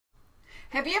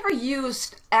Have you ever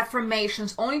used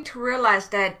affirmations only to realize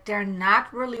that they're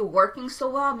not really working so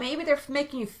well? Maybe they're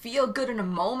making you feel good in a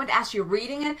moment as you're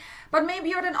reading it, but maybe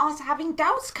you're then also having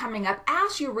doubts coming up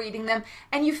as you're reading them,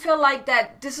 and you feel like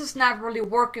that this is not really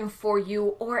working for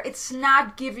you, or it's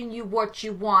not giving you what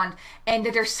you want, and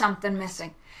that there's something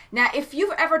missing. Now, if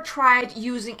you've ever tried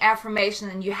using affirmation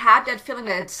and you had that feeling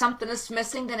that something is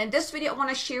missing, then in this video I want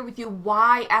to share with you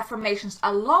why affirmations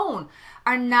alone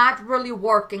are not really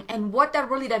working and what that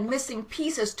missing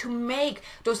piece is to make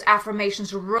those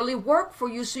affirmations really work for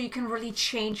you, so you can really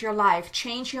change your life,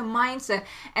 change your mindset,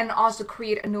 and also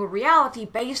create a new reality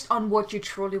based on what you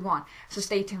truly want. So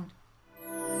stay tuned.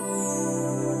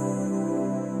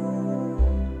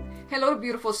 Hello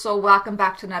beautiful soul, welcome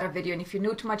back to another video, and if you're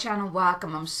new to my channel,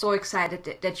 welcome. I'm so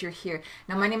excited that you're here.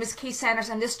 Now, my name is Kay Sanders,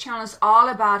 and this channel is all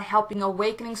about helping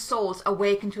awakening souls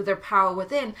awaken to their power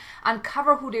within,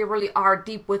 uncover who they really are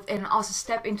deep within, and also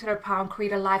step into their power and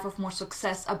create a life of more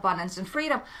success, abundance, and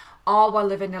freedom, all while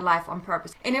living their life on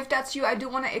purpose. And if that's you, I do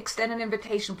want to extend an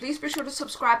invitation. Please be sure to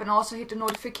subscribe and also hit the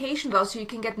notification bell so you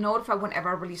can get notified whenever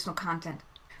I release new content.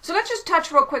 So let's just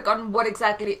touch real quick on what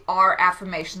exactly are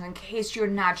affirmations, in case you're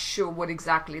not sure what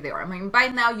exactly they are. I mean, by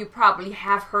now you probably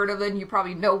have heard of it and you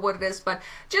probably know what it is, but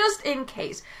just in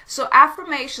case. So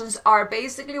affirmations are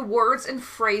basically words and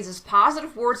phrases,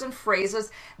 positive words and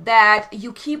phrases that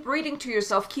you keep reading to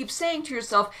yourself, keep saying to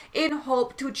yourself in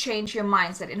hope to change your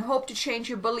mindset, in hope to change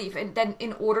your belief, and then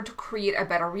in order to create a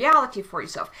better reality for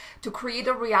yourself, to create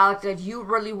a reality that you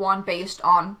really want based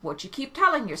on what you keep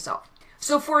telling yourself.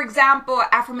 So for example,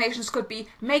 affirmations could be: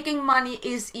 making money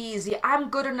is easy, I'm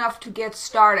good enough to get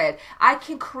started, I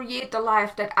can create the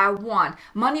life that I want,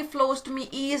 money flows to me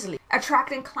easily,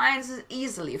 attracting clients is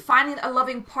easily, finding a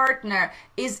loving partner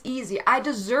is easy, I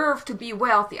deserve to be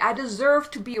wealthy, I deserve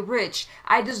to be rich,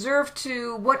 I deserve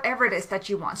to whatever it is that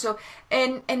you want. So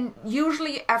and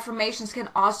usually affirmations can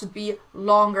also be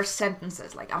longer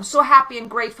sentences, like I'm so happy and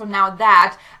grateful now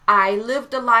that I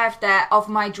live the life of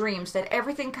my dreams, that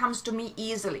everything comes to me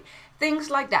easily. Things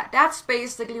like that. That's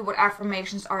basically what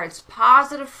affirmations are. It's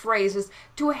positive phrases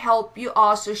to help you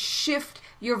also shift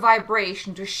your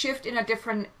vibration, to shift in a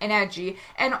different energy,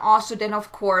 and also then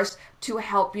of course to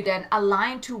help you then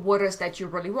align to what it is that you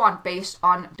really want based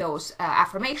on those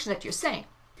affirmations that you're saying.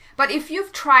 But if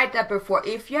you've tried that before,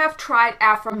 if you have tried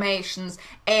affirmations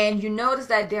and you notice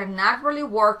that they're not really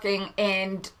working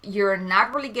and you're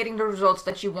not really getting the results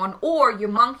that you want, or your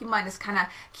monkey mind is kind of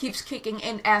keeps kicking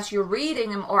in as you're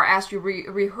reading them or as you're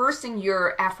rehearsing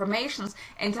your affirmations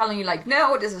and telling you like,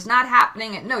 no, this is not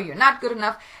happening, and no, you're not good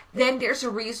enough, then there's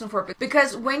a reason for it.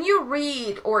 Because when you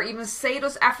read or even say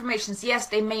those affirmations, yes,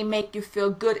 they may make you feel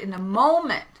good in the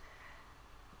moment,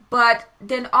 but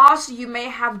then also you may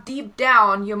have deep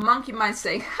down your monkey mind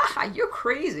saying, haha, you're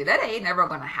crazy, that ain't never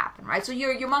gonna happen, right? So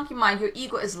your monkey mind, your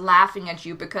ego is laughing at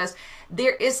you because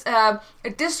there is a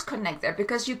disconnect there,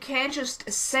 because you can't just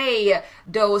say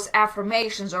those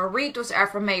affirmations or read those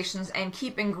affirmations and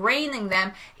keep ingraining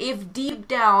them if deep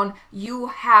down you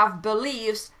have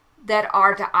beliefs that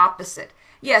are the opposite.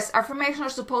 Yes, affirmations are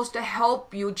supposed to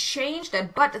help you change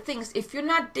that, but the thing is, if you're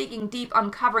not digging deep,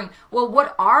 uncovering, well,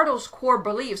 what are those core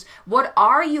beliefs? What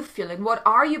are you feeling? What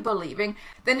are you believing?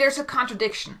 Then there's a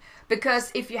contradiction.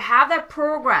 Because if you have that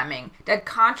programming that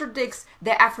contradicts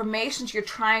the affirmations you're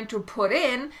trying to put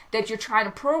in, that you're trying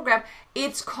to program,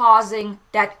 it's causing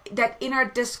that inner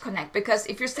disconnect. Because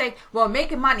if you're saying, well,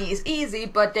 making money is easy,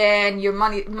 but then your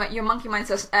monkey mind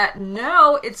says,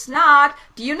 no, it's not.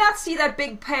 Do you not see that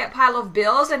big pile of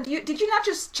bills? And did you not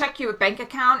just check your bank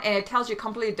account and it tells you a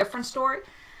completely different story?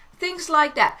 Things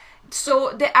like that.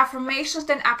 So the affirmations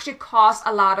then actually cause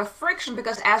a lot of friction,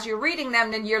 because as you're reading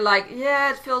them, then you're like,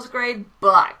 yeah, it feels great,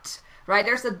 but, right?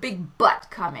 There's a big but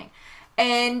coming.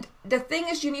 And the thing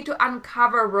is, you need to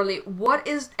uncover really what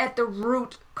is at the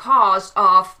root cause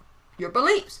of your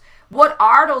beliefs. What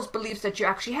are those beliefs that you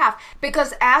actually have?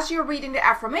 Because as you're reading the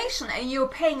affirmation and you're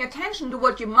paying attention to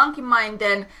what your monkey mind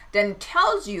then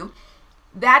tells you,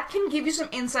 that can give you some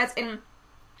insights in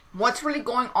what's really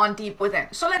going on deep within.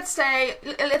 So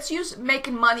let's use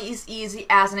making money is easy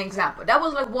as an example. That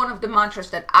was like one of the mantras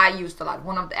that I used a lot,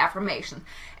 one of the affirmations.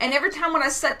 And every time when I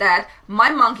said that, my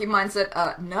monkey mind said,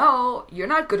 no, you're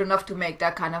not good enough to make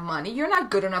that kind of money. You're not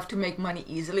good enough to make money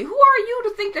easily. Who are you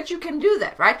to think that you can do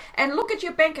that, right? And look at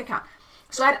your bank account.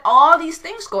 So I had all these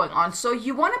things going on. So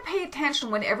you want to pay attention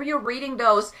whenever you're reading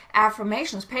those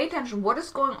affirmations. Pay attention what is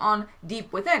going on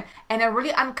deep within, and then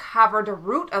really uncover the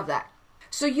root of that.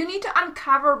 So you need to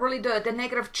uncover really the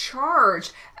negative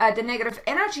charge, the negative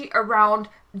energy around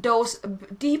those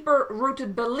deeper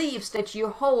rooted beliefs that you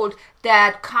hold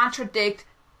that contradict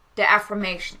the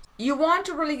affirmation. You want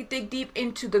to really dig deep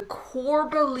into the core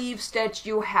beliefs that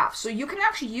you have. So you can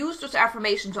actually use those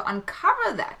affirmations to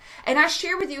uncover that. And I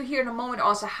share with you here in a moment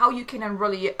also how you can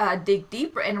really dig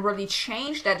deeper and really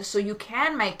change that so you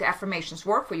can make the affirmations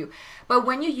work for you. But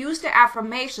when you use the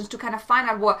affirmations to kind of find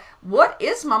out what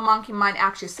is my monkey mind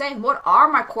actually saying, what are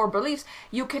my core beliefs,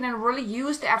 you can then really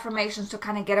use the affirmations to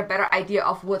kind of get a better idea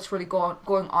of what's really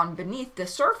going on beneath the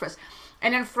surface.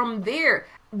 And then from there,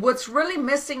 what's really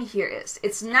missing here is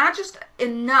it's not just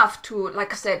enough to,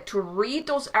 like I said, to read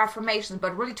those affirmations,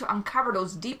 but really to uncover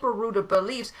those deeper rooted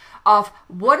beliefs of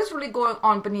what is really going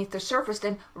on beneath the surface,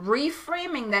 then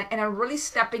reframing that and then really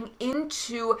stepping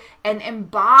into and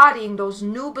embodying those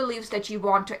new beliefs that you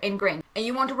want to ingrain. And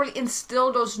you want to really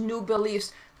instill those new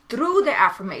beliefs through the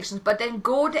affirmations, but then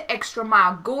go the extra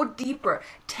mile, go deeper,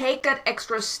 take that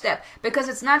extra step, because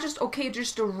it's not just okay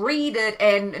just to read it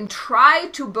and try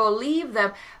to believe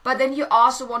them, but then you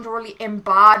also want to really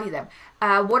embody them.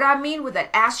 What I mean with that,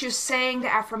 as you're saying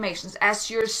the affirmations, as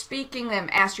you're speaking them,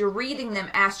 as you're reading them,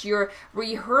 as you're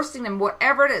rehearsing them,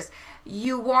 whatever it is,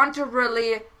 you want to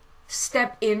really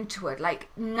step into it, like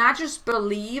not just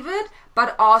believe it,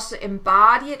 but also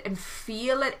embody it and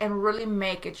feel it and really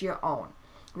make it your own.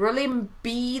 Really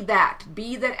be that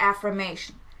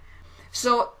affirmation.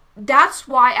 So that's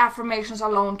why affirmations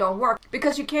alone don't work,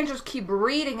 because you can't just keep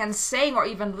reading and saying or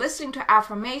even listening to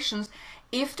affirmations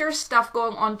if there's stuff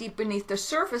going on deep beneath the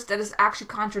surface that is actually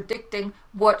contradicting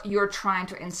what you're trying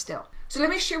to instill. So let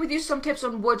me share with you some tips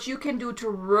on what you can do to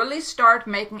really start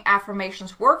making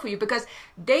affirmations work for you, because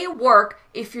they work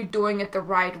if you're doing it the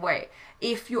right way.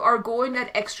 If you are going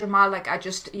that extra mile, like I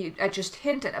just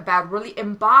hinted about, really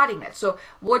embodying it. So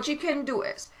what you can do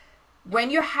is,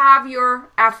 when you have your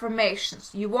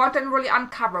affirmations, you want to really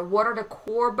uncover what are the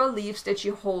core beliefs that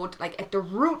you hold, like at the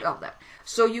root of them.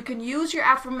 So you can use your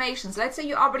affirmations. Let's say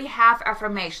you already have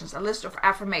affirmations, a list of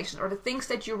affirmations, or the things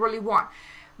that you really want.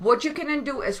 What you can then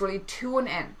do is really tune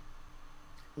in.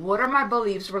 What are my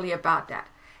beliefs really about that?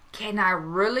 Do I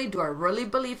really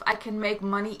believe I can make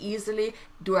money easily?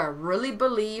 Do I really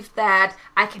believe that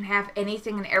I can have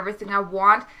anything and everything I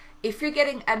want? If you're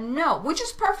getting a no, which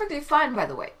is perfectly fine, by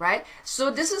the way, right?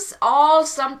 So this is all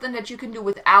something that you can do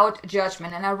without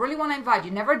judgment. And I really want to invite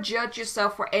you, never judge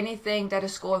yourself for anything that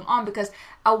is going on, because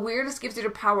awareness gives you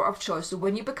the power of choice. So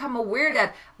when you become aware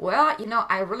that, well,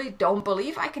 I really don't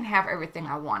believe I can have everything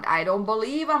I want. I don't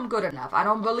believe I'm good enough. I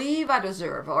don't believe I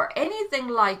deserve, or anything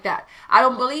like that. I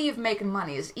don't believe making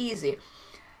money is easy.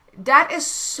 That is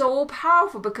so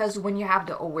powerful, because when you have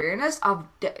the awareness of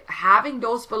having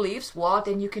those beliefs, well,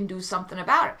 then you can do something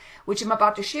about it, which I'm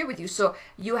about to share with you. So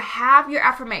you have your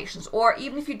affirmations, or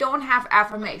even if you don't have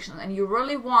affirmations and you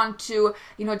really want to,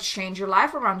 change your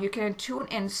life around, you can tune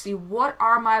in and see, what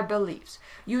are my beliefs?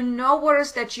 You know what it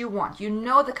is that you want. You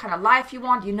know the kind of life you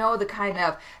want. You know the kind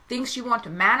of things you want to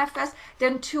manifest.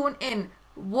 Then tune in.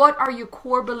 What are your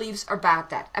core beliefs about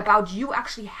that? About you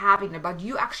actually having it, about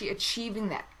you actually achieving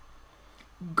that.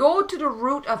 Go to the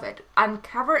root of it.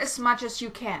 Uncover as much as you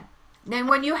can. Then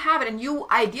when you have it, and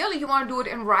ideally you want to do it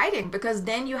in writing, because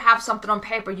then you have something on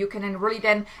paper. You can then really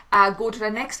go to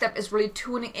the next step, is really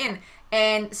tuning in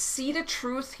and see the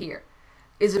truth here.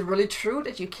 Is it really true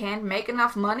that you can't make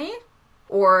enough money?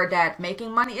 Or that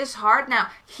making money is hard? Now,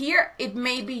 here it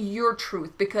may be your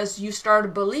truth, because you started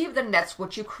to believe that that's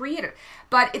what you created.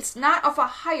 But it's not of a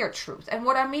higher truth. And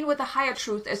what I mean with a higher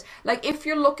truth is, like, if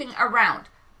you're looking around,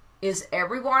 is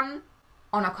everyone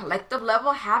on a collective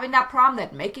level having that problem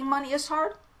that making money is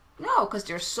hard? No, because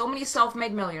there's so many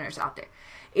self-made millionaires out there.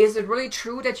 Is it really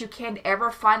true that you can't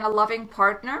ever find a loving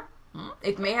partner?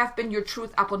 It may have been your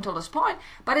truth up until this point,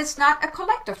 but it's not a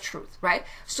collective truth, right?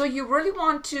 So you really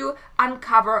want to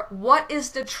uncover, what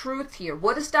is the truth here?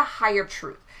 What is the higher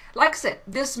truth? Like I said,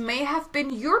 this may have been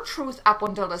your truth up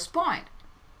until this point,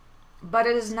 but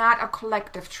it is not a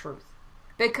collective truth.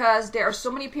 Because there are so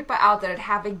many people out there that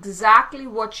have exactly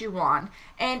what you want,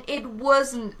 and it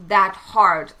wasn't that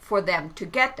hard for them to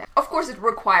get that. Of course, it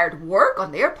required work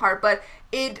on their part, but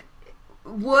it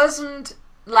wasn't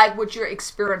like what you're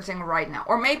experiencing right now.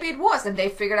 Or maybe it was, and they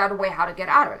figured out a way how to get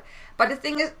out of it. But the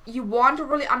thing is, you want to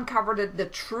really uncover the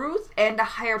truth and the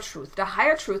higher truth. The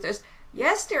higher truth is,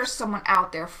 yes, there's someone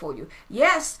out there for you.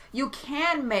 Yes, you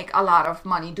can make a lot of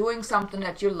money doing something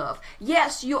that you love.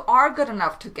 Yes, you are good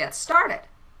enough to get started.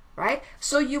 Right?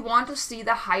 So you want to see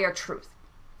the higher truth.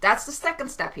 That's the second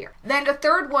step here. Then the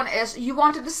third one is, you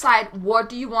want to decide, what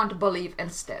do you want to believe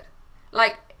instead?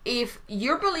 Like, if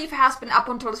your belief has been up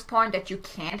until this point that you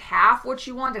can't have what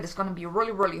you want, that it's going to be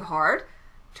really, really hard,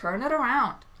 turn it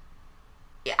around.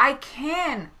 I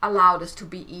can allow this to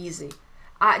be easy.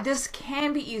 This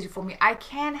can be easy for me. I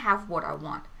can have what I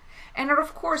want. And then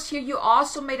of course here you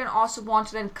also want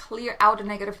to then clear out a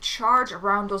negative charge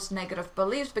around those negative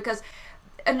beliefs, because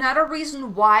another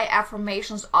reason why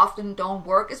affirmations often don't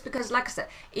work is because, like I said,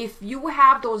 if you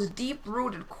have those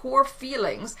deep-rooted core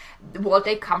feelings, well,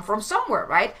 they come from somewhere,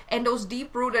 right? And those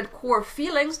deep-rooted core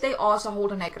feelings, they also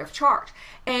hold a negative charge.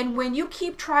 And when you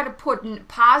keep trying to put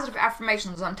positive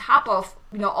affirmations on top of,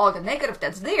 all the negative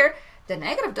that's there, the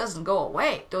negative doesn't go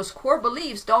away. Those core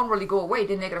beliefs don't really go away.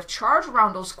 The negative charge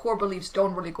around those core beliefs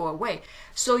don't really go away.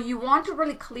 So you want to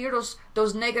really clear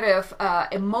those negative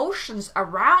emotions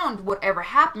around whatever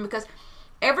happened, because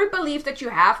every belief that you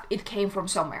have, it came from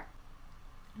somewhere.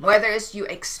 Whether it's you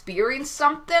experienced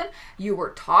something, you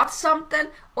were taught something,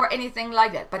 or anything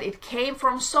like that, but it came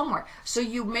from somewhere. So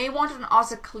you may want to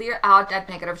also clear out that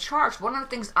negative charge. One of the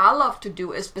things I love to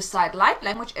do is, beside light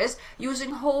language, is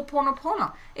using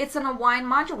Ho'oponopono. It's an Hawaiian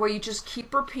mantra where you just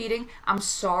keep repeating, I'm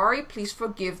sorry, please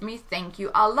forgive me, thank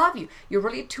you, I love you. You're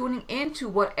really tuning into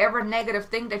whatever negative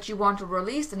thing that you want to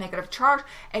release, the negative charge,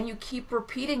 and you keep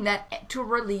repeating that to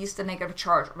release the negative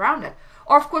charge around it.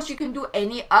 Or of course you can do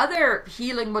any other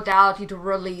healing modality to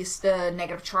release the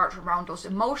negative charge around those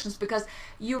emotions, because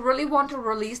you really want to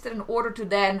release it in order to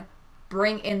then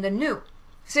bring in the new.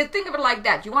 So think of it like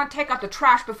that. You want to take out the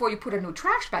trash before you put a new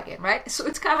trash back in, right? So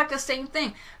it's kind of like the same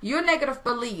thing. Your negative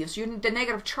beliefs, the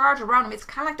negative charge around them, it's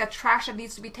kind of like that trash that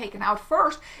needs to be taken out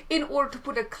first in order to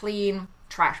put a clean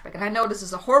trash bag. And I know this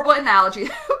is a horrible analogy.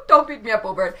 Don't beat me up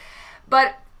over it.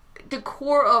 But the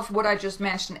core of what I just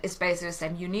mentioned is basically the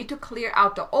same. You need to clear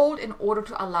out the old in order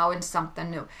to allow in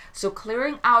something new. So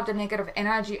clearing out the negative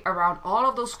energy around all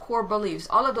of those core beliefs,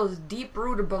 all of those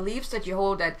deep-rooted beliefs that you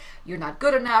hold, that you're not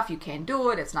good enough, you can't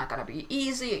do it, it's not going to be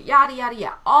easy, yada, yada,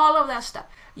 yada, all of that stuff.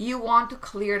 You want to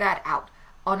clear that out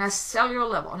on a cellular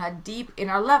level, on a deep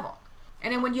inner level.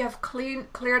 And then when you have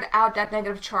cleared out that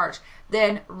negative charge,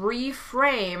 then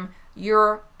reframe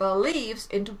your beliefs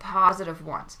into positive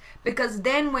ones. Because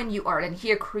then when you are, and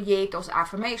here create those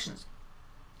affirmations,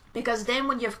 because then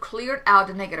when you've cleared out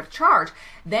the negative charge,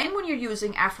 then when you're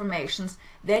using affirmations,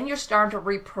 then you're starting to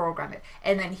reprogram it.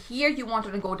 And then here you want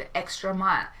to go the extra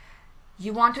mile.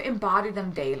 You want to embody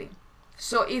them daily.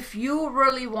 So if you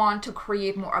really want to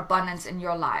create more abundance in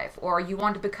your life, or you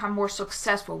want to become more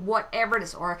successful, whatever it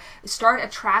is, or start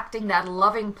attracting that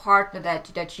loving partner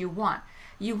that you want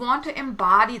to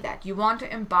embody that. You want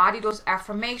to embody those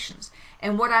affirmations.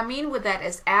 And what I mean with that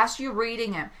is, as you're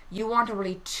reading them, you want to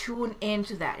really tune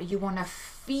into that. You want to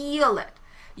feel it.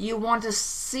 You want to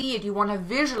see it. You want to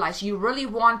visualize. You really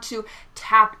want to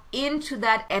tap into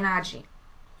that energy.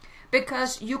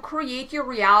 Because you create your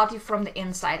reality from the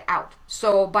inside out.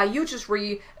 So by you just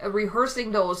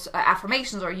rehearsing those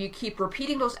affirmations, or you keep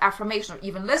repeating those affirmations, or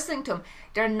even listening to them,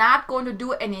 they're not going to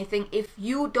do anything if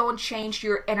you don't change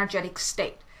your energetic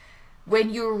state.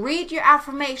 When you read your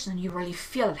affirmation, you really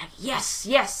feel like, yes,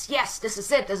 yes, yes, this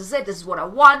is it, this is it, this is what I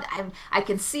want, I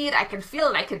can see it, I can feel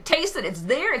it, I can taste it, it's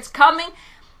there, it's coming.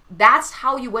 That's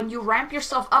how you, when you ramp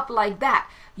yourself up like that,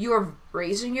 you're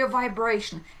raising your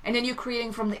vibration, and then you're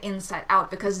creating from the inside out,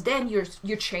 because then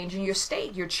you're changing your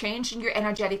state, you're changing your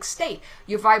energetic state,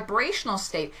 your vibrational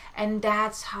state, and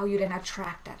that's how you then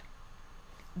attract it.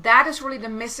 That is really the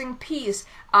missing piece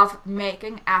of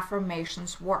making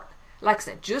affirmations work. Like I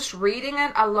said, just reading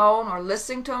it alone or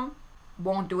listening to them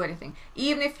won't do anything.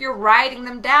 Even if you're writing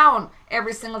them down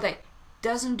every single day,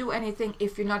 doesn't do anything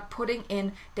if you're not putting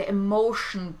in the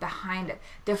emotion behind it,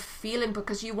 the feeling,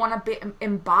 because you want to be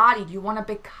embodied. You want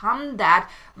to become that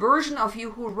version of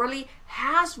you who really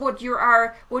has what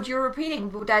you're repeating,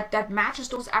 that matches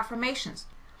those affirmations.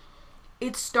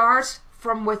 It starts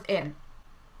from within.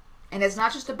 And it's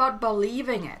not just about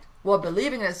believing it. Well,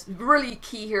 believing it is really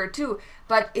key here too,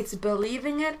 but it's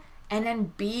believing it and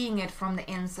then being it from the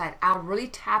inside out, really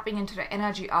tapping into the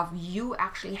energy of you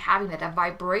actually having that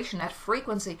vibration, that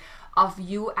frequency of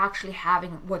you actually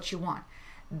having what you want.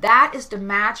 That is the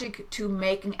magic to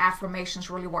making affirmations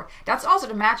really work. That's also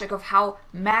the magic of how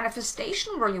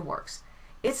manifestation really works.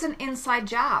 It's an inside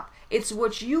job. It's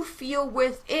what you feel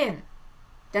within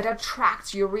that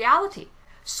attracts your reality.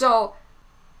 So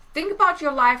think about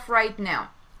your life right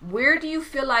now. Where do you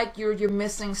feel like you're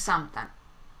missing something?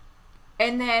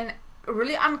 And then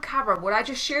really uncover what I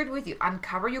just shared with you.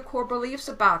 Uncover your core beliefs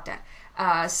about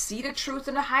that. See the truth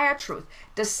and the higher truth.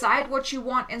 Decide what you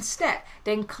want instead.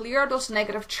 Then clear those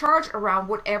negative charge around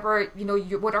whatever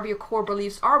whatever your core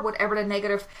beliefs are, whatever the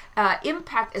negative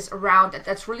impact is around it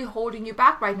that's really holding you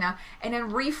back right now. And then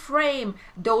reframe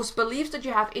those beliefs that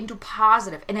you have into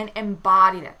positive, and then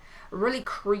embody that. really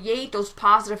create those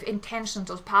positive intentions,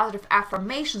 those positive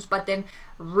affirmations, but then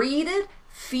read it,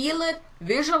 feel it,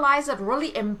 visualize it,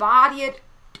 really embody it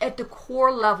at the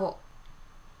core level,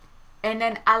 and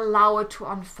then allow it to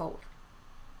unfold.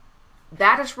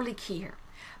 That is really key here.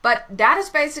 But that is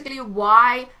basically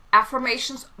why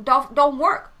affirmations don't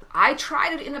work. I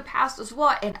tried it in the past as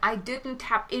well, and I didn't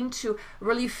tap into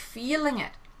really feeling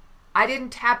it. I didn't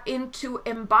tap into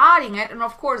embodying it. And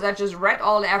of course, I just read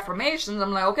all the affirmations.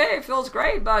 I'm like, okay, it feels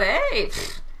great, but hey,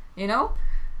 you know,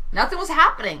 nothing was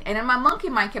happening. And then my monkey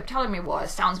mind kept telling me, well, it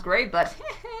sounds great, but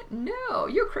no,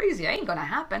 you're crazy. It ain't going to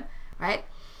happen, right?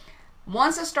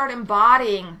 Once I start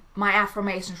embodying my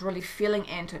affirmations, really feeling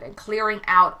into it and clearing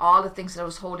out all the things that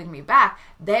was holding me back,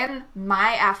 then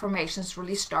my affirmations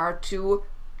really start to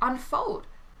unfold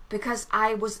because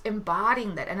I was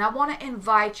embodying that. And I want to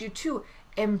invite you to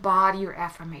embody your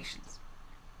affirmations.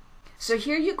 So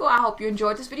here you go. I hope you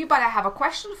enjoyed this video, but I have a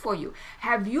question for you.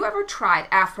 Have you ever tried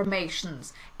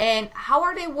affirmations, and how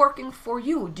are they working for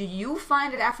you? Do you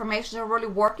find that affirmations are really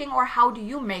working, or how do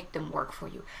you make them work for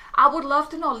you? I would love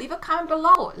to know. Leave a comment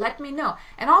below. Let me know.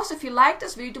 And also, if you like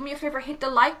this video, do me a favor, hit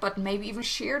the like button, maybe even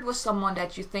share it with someone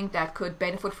that you think that could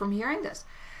benefit from hearing this.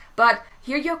 But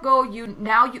here you go.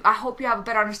 I hope you have a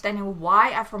better understanding of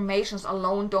why affirmations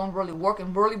alone don't really work,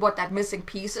 and really what that missing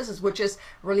piece is, which is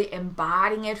really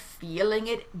embodying it, feeling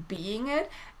it, being it,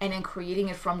 and then creating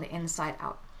it from the inside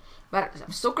out. But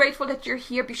I'm so grateful that you're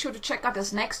here. Be sure to check out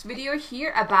this next video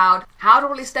here about how to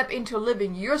really step into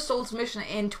living your soul's mission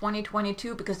in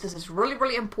 2022, because this is really,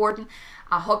 really important.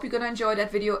 I hope you're going to enjoy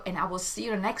that video, and I will see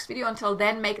you in the next video. Until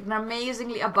then, make it an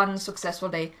amazingly abundant, successful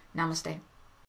day. Namaste.